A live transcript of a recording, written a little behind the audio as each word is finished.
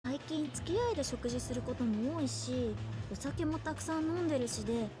付き合いで食事することも多いし、お酒もたくさん飲んでるし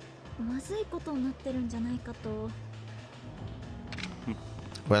で、まずいことになってるんじゃないかと。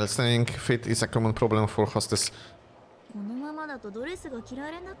Well, staying fit is a common problem for hostess. このままだとドレスが着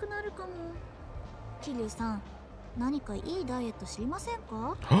られなくなるかも。桐生さん、何かいいダイエット知りません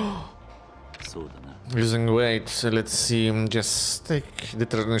か？そうだな。 Losing weight, let's see, just take the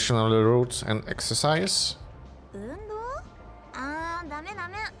traditional route and exercise. 運動？あー、ダメダ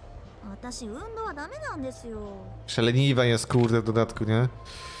メ。私、運動はダメなんですよ。Przeleniwa jest, kurde, w dodatku, nie?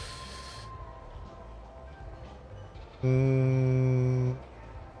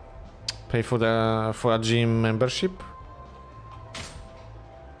 Pay for a gym membership?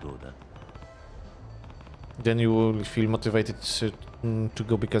 どうだ? Then you will feel motivated to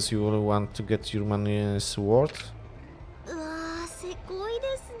go because you will want to get your money's worth. うわー、せこい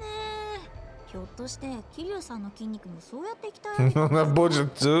ですね。ひょっとして桐生さんの筋肉もそうやって鍛えるのかな？ Na budżet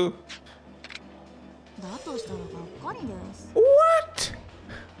too? だとしたらがっかりです。What?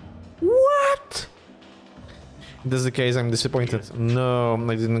 What? In this case, I'm disappointed. No, I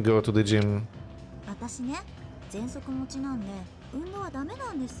didn't go to the gym. 私ね、喘息持ちなんで運動はダメ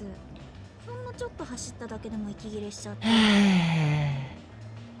なんです。ほんのちょっと走っただけでも息切れしちゃって。な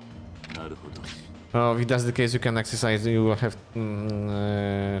るほど。 Oh, if that's the case, you can exercise. You will have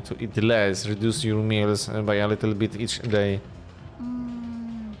to eat less, reduce your meals by a little bit each day.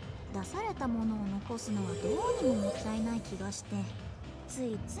 出されたものを残すのはどうにももったいない気がして、つ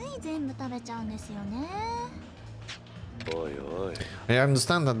いつい全部食べちゃうんですよね。おいおい。 I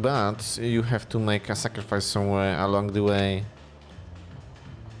understand that, but you have to make a sacrifice somewhere along the way.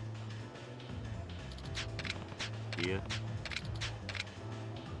 いや。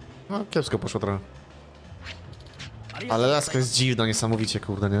 No, kiepsko poszło trochę. Ale laska jest dziwna, niesamowicie,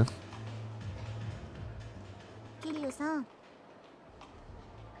 kurde, nie? 桐生さん。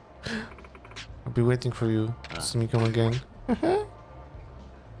 I'll be waiting for you. See me come again.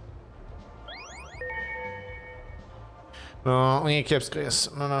 No, nie, kiepsko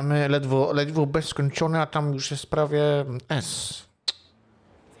jest. No, mamy ledwo bez skończone, a tam już jest prawie S.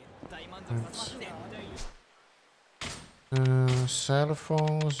 Cell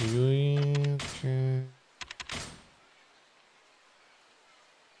phones,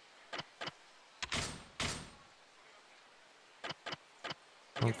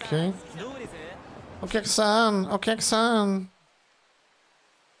 Okay. Okiak-san! Okiak-san!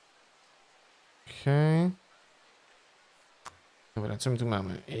 Okej. Dobra, co my tu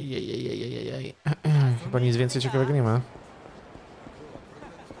mamy? Ej. Chyba nic więcej ciekawego nie ma.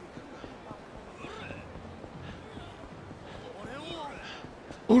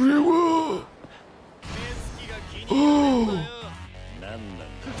 Oreło!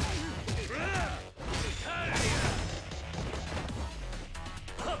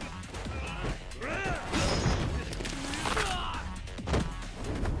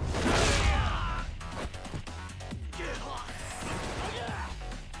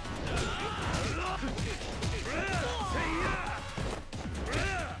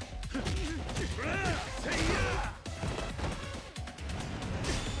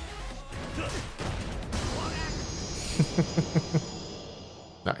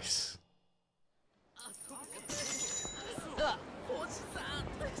 Nice.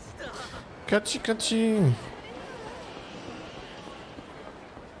 Kaci.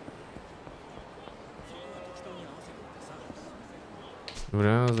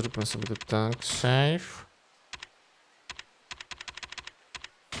 Dobra, zróbmy sobie to tak. Save.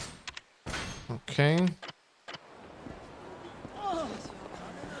 Okej.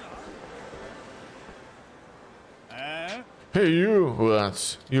 Hey you!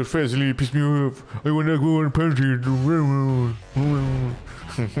 What? Your face really pissed me off. I wanna go and punch it.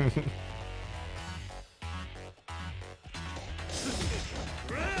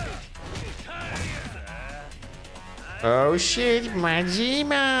 Oh shit,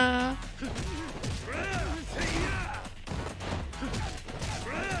 Majima!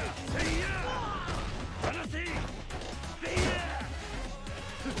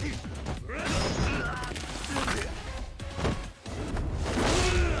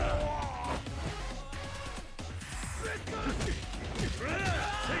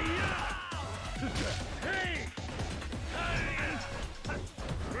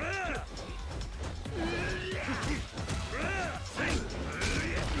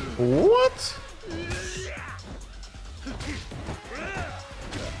 What?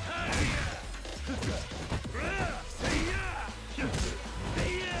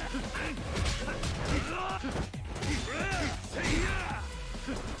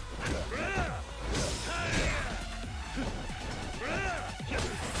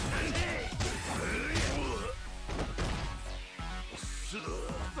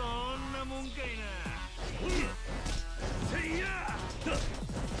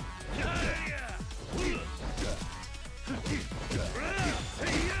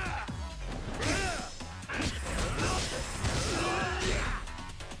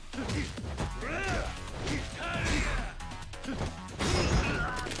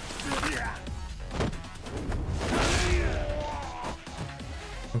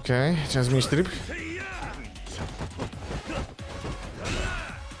 Okej, czas zmienić tryb.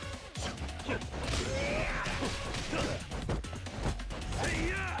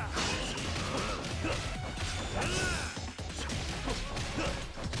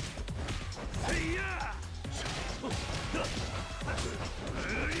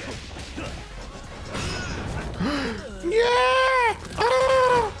 Nie!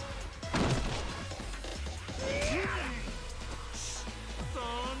 Aaa!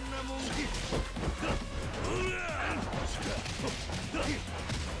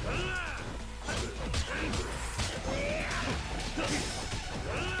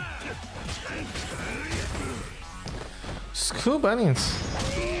 Skubaniec.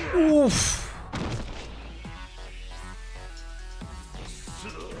 Uff.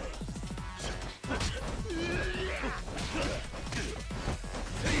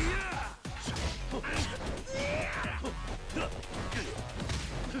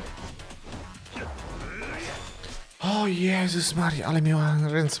 O Jezus Maria, ale miała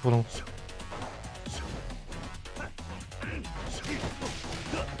ręce bolą.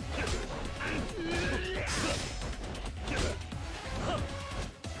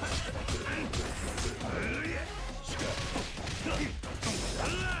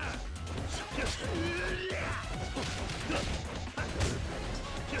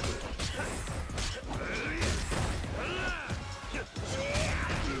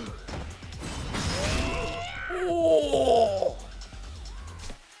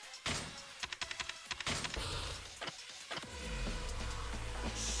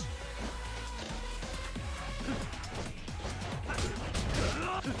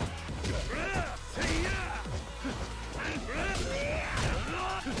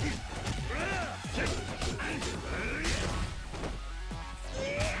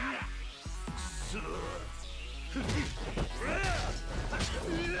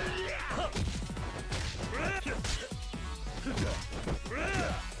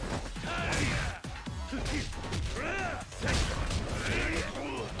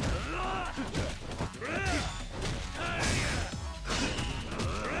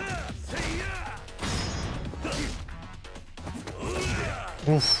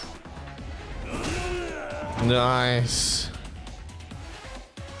 Oof. Nice.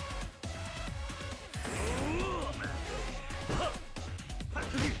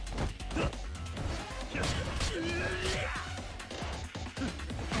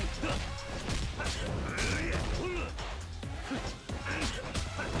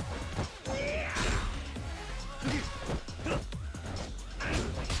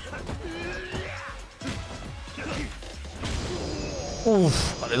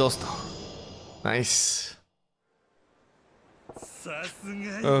 Uff, ale dostał. Nice.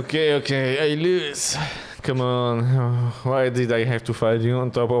 Okay, I lose. Come on. Why did I have to fight you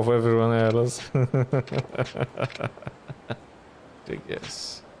on top of everyone else? I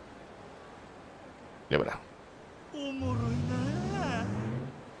guess. Dobra.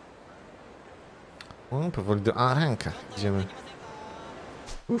 O, powoli do arenka idziemy.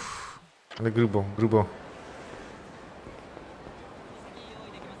 Uff, ale grubo, grubo.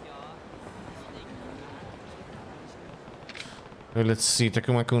 Let's see,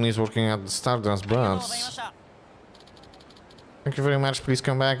 Takuma-kun is working at the Stardust Bros. Thank you very much, please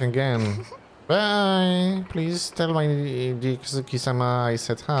come back again. Bye! Please tell my Diki-sama I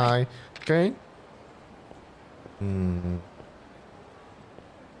said hi, okay?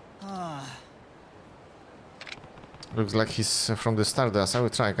 Looks like he's from the Stardust. I will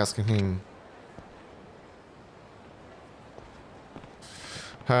try asking him.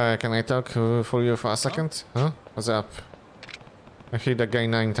 Hi, can I talk for you for a second? Huh? What's up? I hear the guy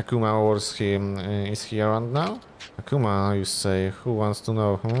named Takuma wars him. Is he around now? Takuma, you say? Who wants to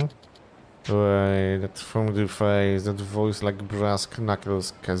know, huh? Wait, that from the face, that voice like brass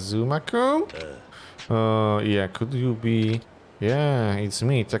knuckles. Kazuma-kun? Yeah, could you be... Yeah, it's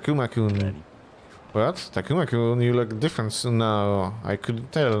me, Takuma-kun. What? Takuma-kun, you look different now. I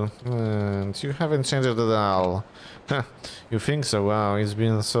couldn't tell. And you haven't changed at all. You think so? Wow, it's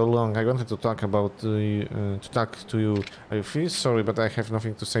been so long. I wanted to talk about to talk to you. I feel sorry, but I have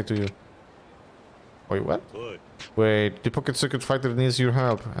nothing to say to you. Wait, what? Wait, the pocket circuit fighter needs your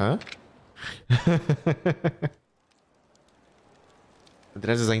help, huh?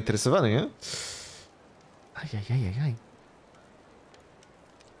 Teraz jest zainteresowany, nie? Ajajajajaj.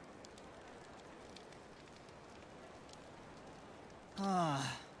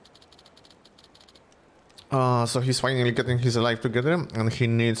 So he's finally getting his life together and he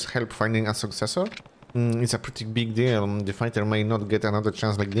needs help finding a successor? It's a pretty big deal. The fighter may not get another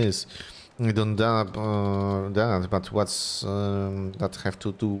chance like this. I don't doubt that, but what's that have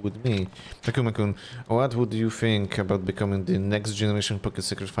to do with me? Takuma-kun, what would you think about becoming the next generation Pocket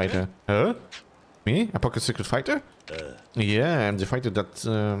Secret Fighter? Huh? Me? A Pocket Secret Fighter? Yeah, I'm the fighter that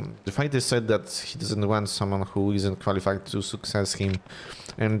the fighter said that he doesn't want someone who isn't qualified to success him,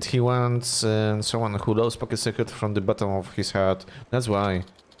 and he wants someone who loves Pocket Secret from the bottom of his heart. That's why.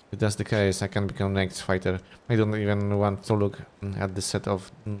 If that's the case, I can become next fighter. I don't even want to look at the set of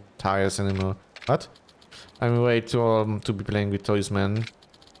tires anymore. What? I'm way too old to be playing with toys, man.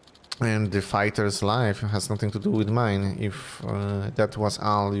 And the fighter's life has nothing to do with mine. If that was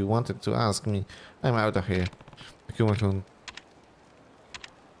all you wanted to ask me, I'm out of here. Akuma-kun.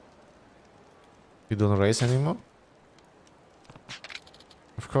 You don't race anymore?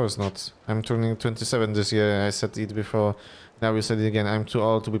 Of course not. I'm turning 27 this year. I said it before. Now you said it again. I'm too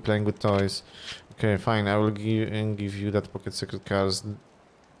old to be playing with toys. Okay, fine. I will give you that Pocket Secret cars.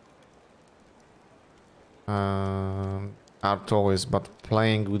 Are toys, but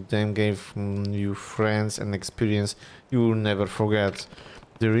playing with them gave you friends and experience you will never forget.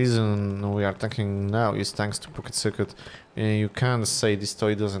 The reason we are talking now is thanks to Pocket Secret. You can't say this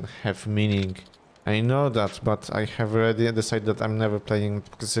toy doesn't have meaning. I know that, but I have already decided that I'm never playing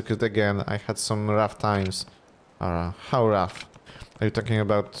Pocket Secret again. I had some rough times. How rough? Are you talking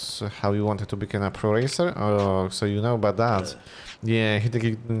about how you wanted to become a pro racer? Oh, so you know about that? Yeah,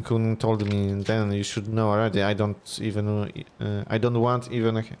 Hideki-kun told me then. You should know already. I don't want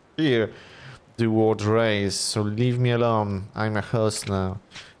even hear the word race, so leave me alone. I'm a host now.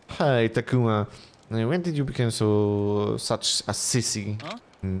 Hey, Takuma, when did you become such a sissy? Huh?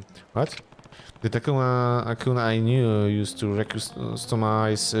 What? The Takuma-kun I knew used to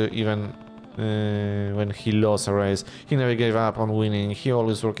customize even when he lost a race. He never gave up on winning. He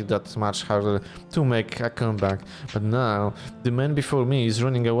always worked that much harder to make a comeback. But now, the man before me is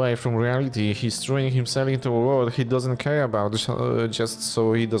running away from reality. He's throwing himself into a world he doesn't care about, just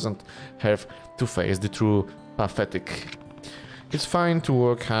so he doesn't have to face the true pathetic. It's fine to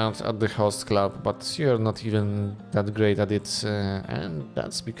work hard at the host club, but you're not even that great at it, and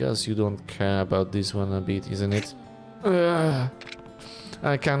that's because you don't care about this one a bit, isn't it?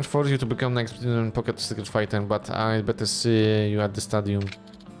 I can't force you to become next Pocket Secret Fighter, but I'd better see you at the stadium.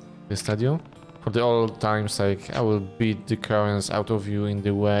 The stadium? For the old time's sake, I will beat the currents out of you in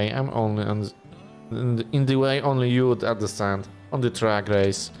the way I'm only in the way only you would understand. On the track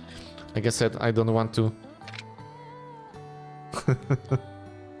race. Like I said, I don't want to.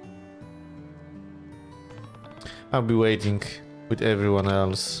 I'll be waiting with everyone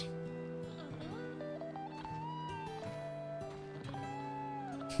else.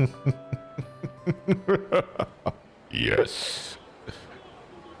 Yes.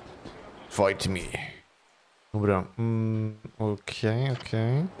 Fight me. Dobra. Okej.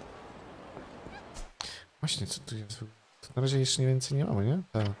 Właśnie, co tu jest? To na razie jeszcze więcej nie mamy, nie?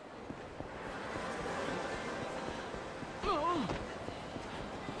 Tak.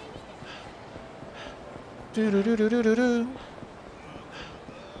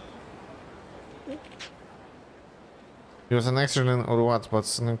 It was an accident or what? But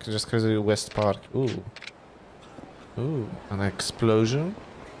something just crazy West Park. Ooh, an explosion?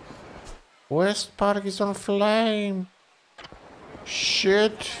 West Park is on flame!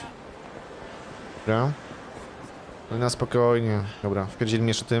 Shit! Dobra. Ale na spokojnie. Dobra, wpierdzielmy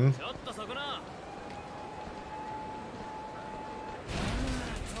jeszcze tym.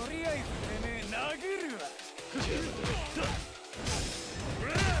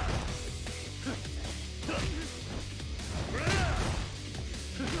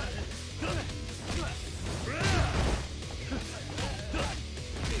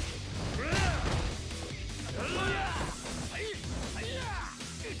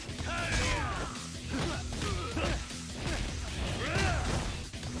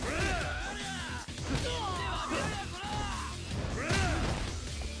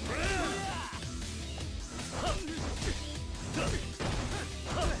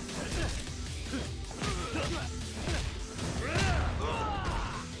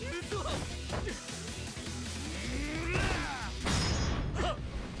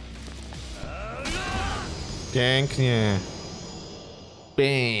 Pięknie.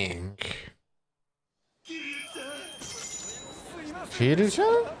 Bang. Hircia?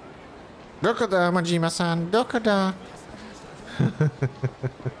 Dokoda, Majima-san, dokoda.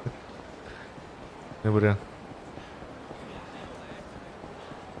 Dobra.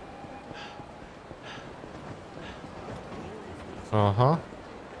 Aha.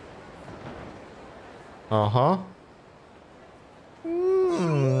 Aha.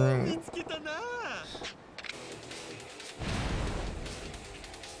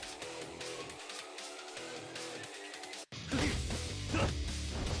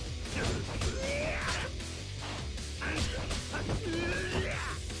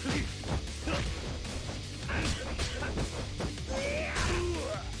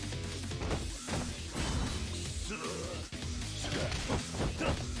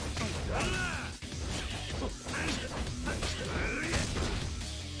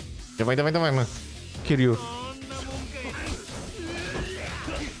 Dawaj, dawaj, dawaj, man. Kiryu.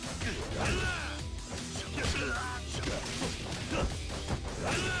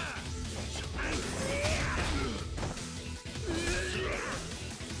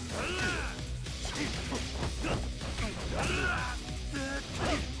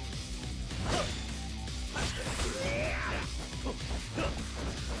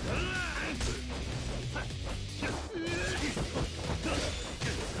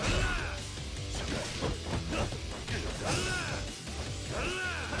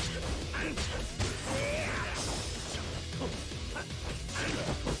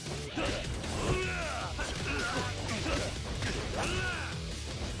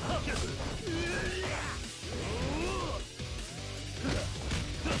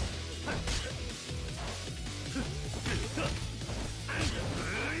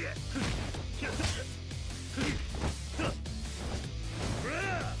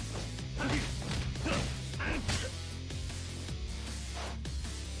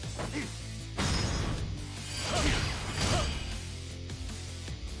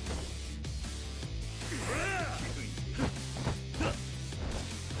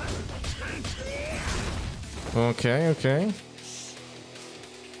 Okej, okej.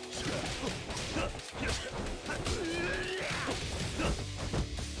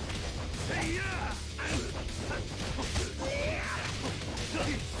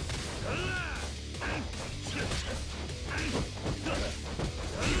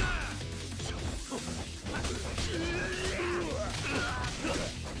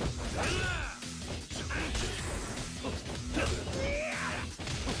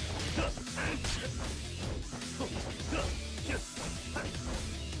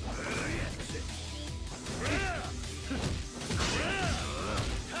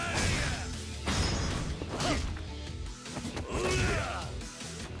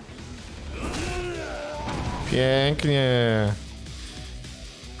 Pięknie.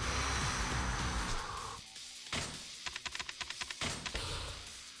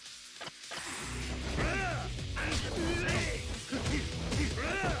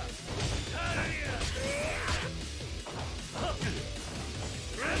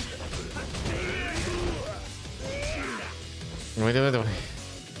 Dawaj, dawaj, dawaj.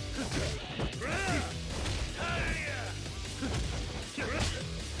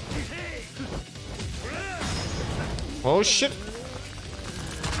 Oh shit!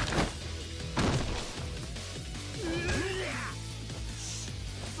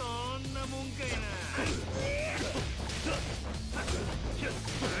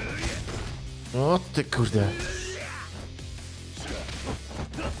 O ty kurde.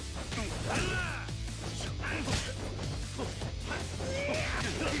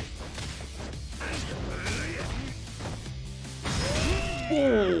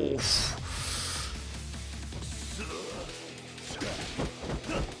 Uff.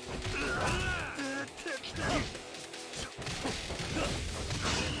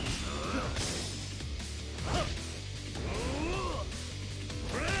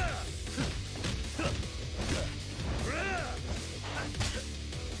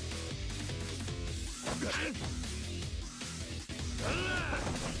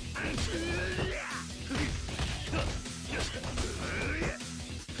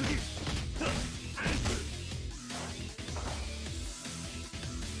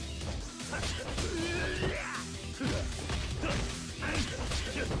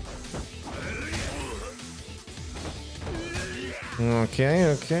 Okay,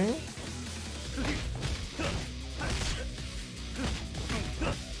 okay.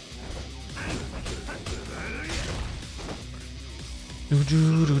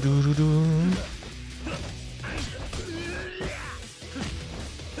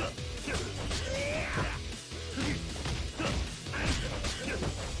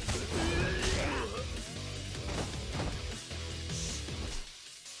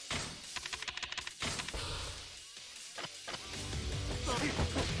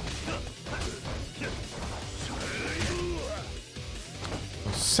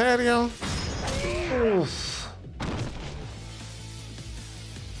 Serio? Uff.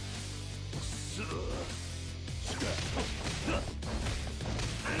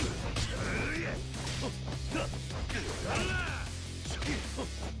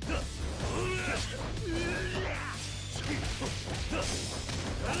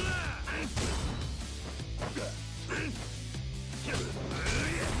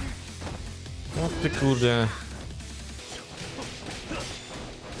 O ty kurde.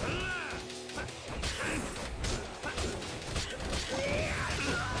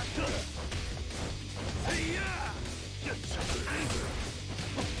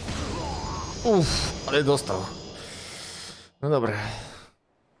 Uff, ale dostał. No dobra.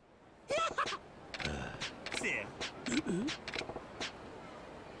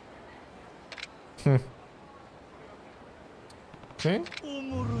 Okej.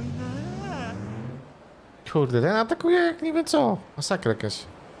 Kurde, ten atakuje jak nie wiem co. Masakra jakaś.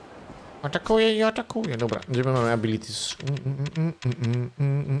 Atakuje i atakuje. Dobra, gdzie my mamy abilities?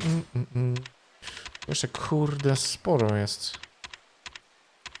 Jeszcze kurde sporo jest.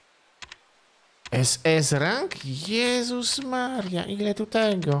 SS rank? Jezus Maria, ile tu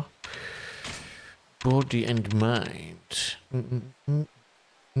tego? Body and mind.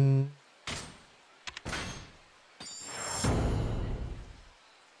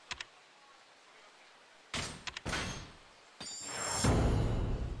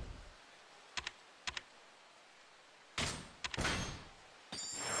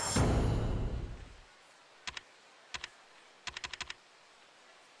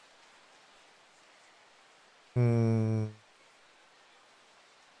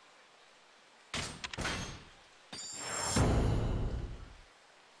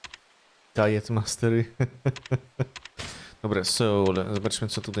 Diet Mastery. Dobra, so, zobaczmy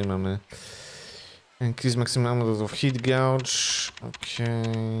co tutaj mamy. Increase maximum amount of hit gauge.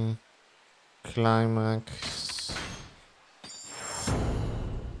 Okay. Climax.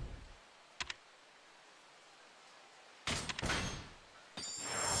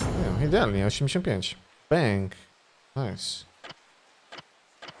 No, idealnie, 85. Bang. Nice.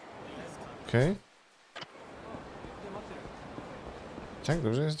 Okej. Tak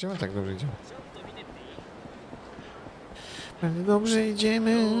dobrze jest działa? Tak dobrze idziemy. Bardzo dobrze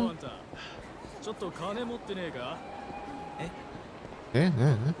idziemy.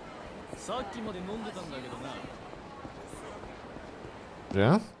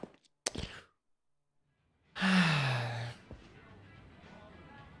 Dobra.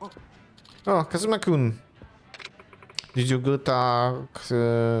 O, Kazuma-kun. Did you go talk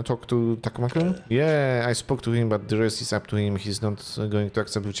to Takuma-kun? Yeah, I spoke to him, but the rest is up to him. He's not going to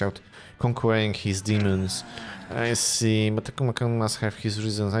accept without conquering his demons. I see, but Takuma-kun must have his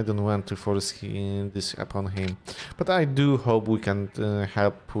reasons. I don't want to force this upon him. But I do hope we can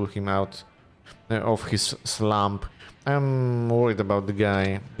help pull him out of his slump. I'm worried about the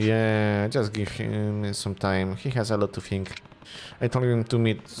guy. Yeah, just give him some time. He has a lot to think. I told him to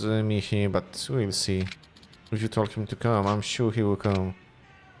meet me here, but we'll see. If you told him to come, I'm sure he will come.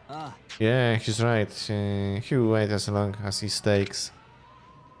 Yeah, he's right. He will wait as long as he takes.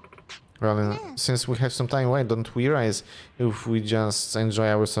 Well, since we have some time, why don't we race? If we just enjoy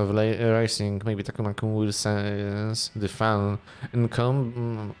ourselves racing, maybe Takuma-kun will sense the fun and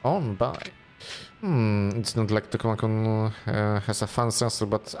come on by. It's not like Takuma-kun has a fun sensor,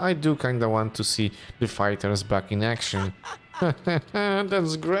 but I do kinda want to see the fighters back in action.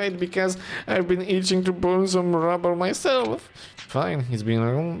 That's great, because I've been itching to burn some rubber myself. Fine, it's been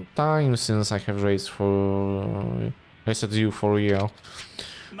a long time since I have raced you for real.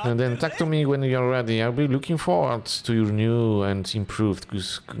 And then talk to me when you're ready. I'll be looking forward to your new and improved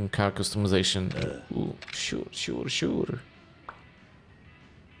car customization. Ooh, sure.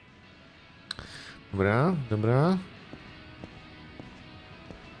 Dobra, dobra.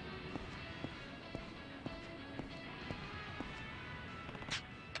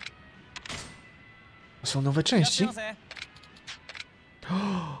 Są nowe części?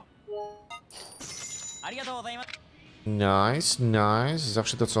 Nice, nice.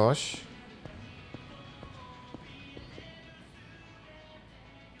 Zawsze to coś.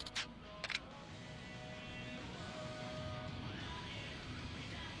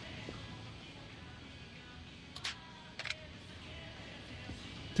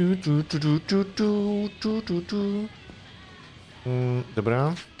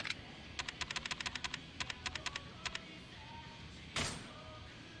 Dobra.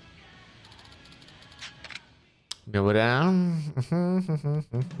 Dobra.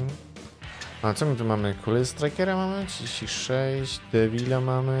 A co my tu mamy? Kulę Strikera mamy? 36. Devila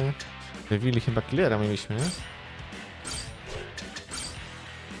mamy. Devili chyba Killera mieliśmy, nie?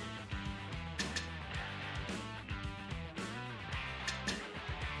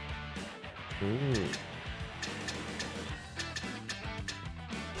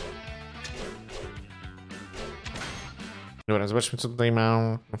 Dobra, zobaczmy co tutaj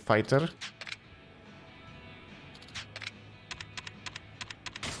ma Fighter.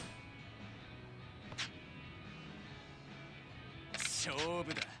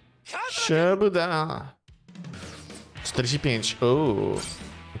 Siabuda. 45.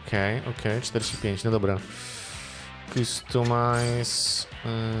 Okej, 45, no dobra. Customize.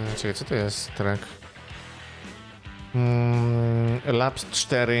 Czekaj, co to jest track? Laps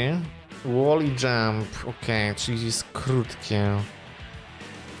 4. Wall i jump. Okej, czyli jest krótkie.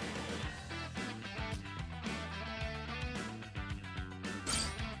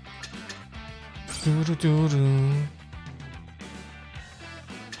 Duru, duru.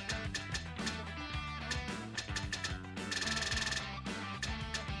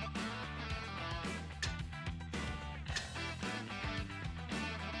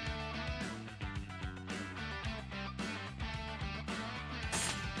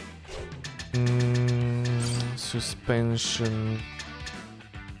 Suspension.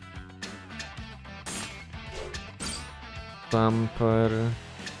 Bumper.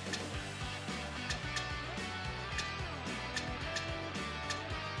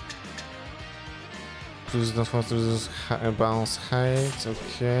 Plus not for bounce height,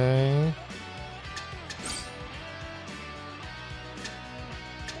 okay.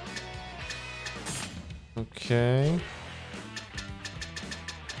 Okay.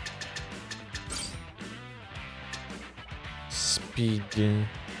 Speed.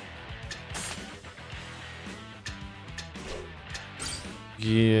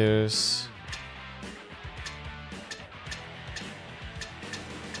 Gears.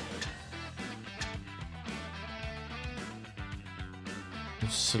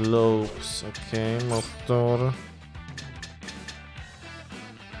 Slopes, okay, motor.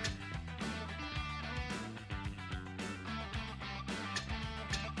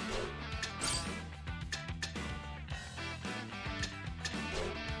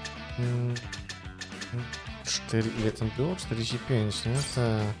 Ile tam było? 45, nie?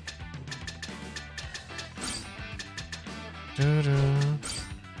 Tak.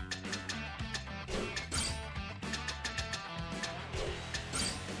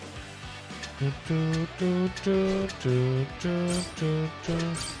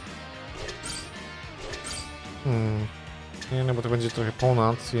 Nie, no bo to będzie trochę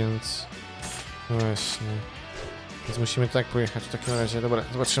ponad, więc... Właśnie. Więc musimy tak pojechać w takim razie. Dobra,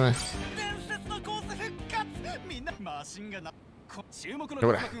 zobaczymy.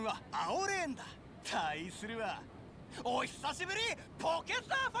 Dobra.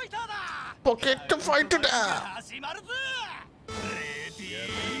 Pocket Fighter da!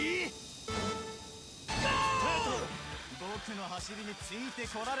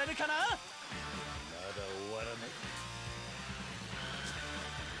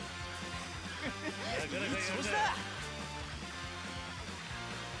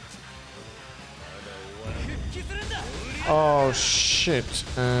 O shit,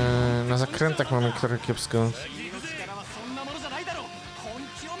 na zakrętach mamy trochę kiepsko.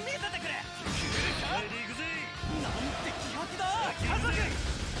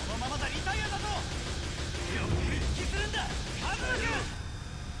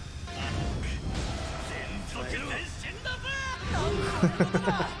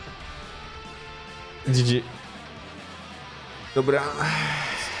 GG. Dobra.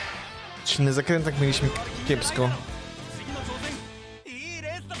 Czyli na zakrętach mieliśmy kiepsko.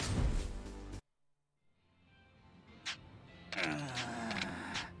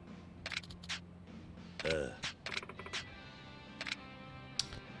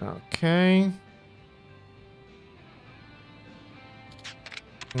 Okej.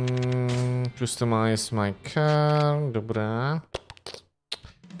 Customize my car. Dobra.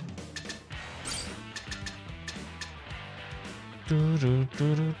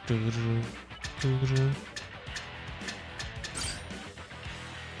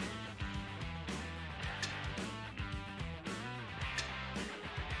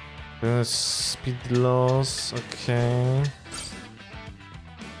 Speed loss, okay.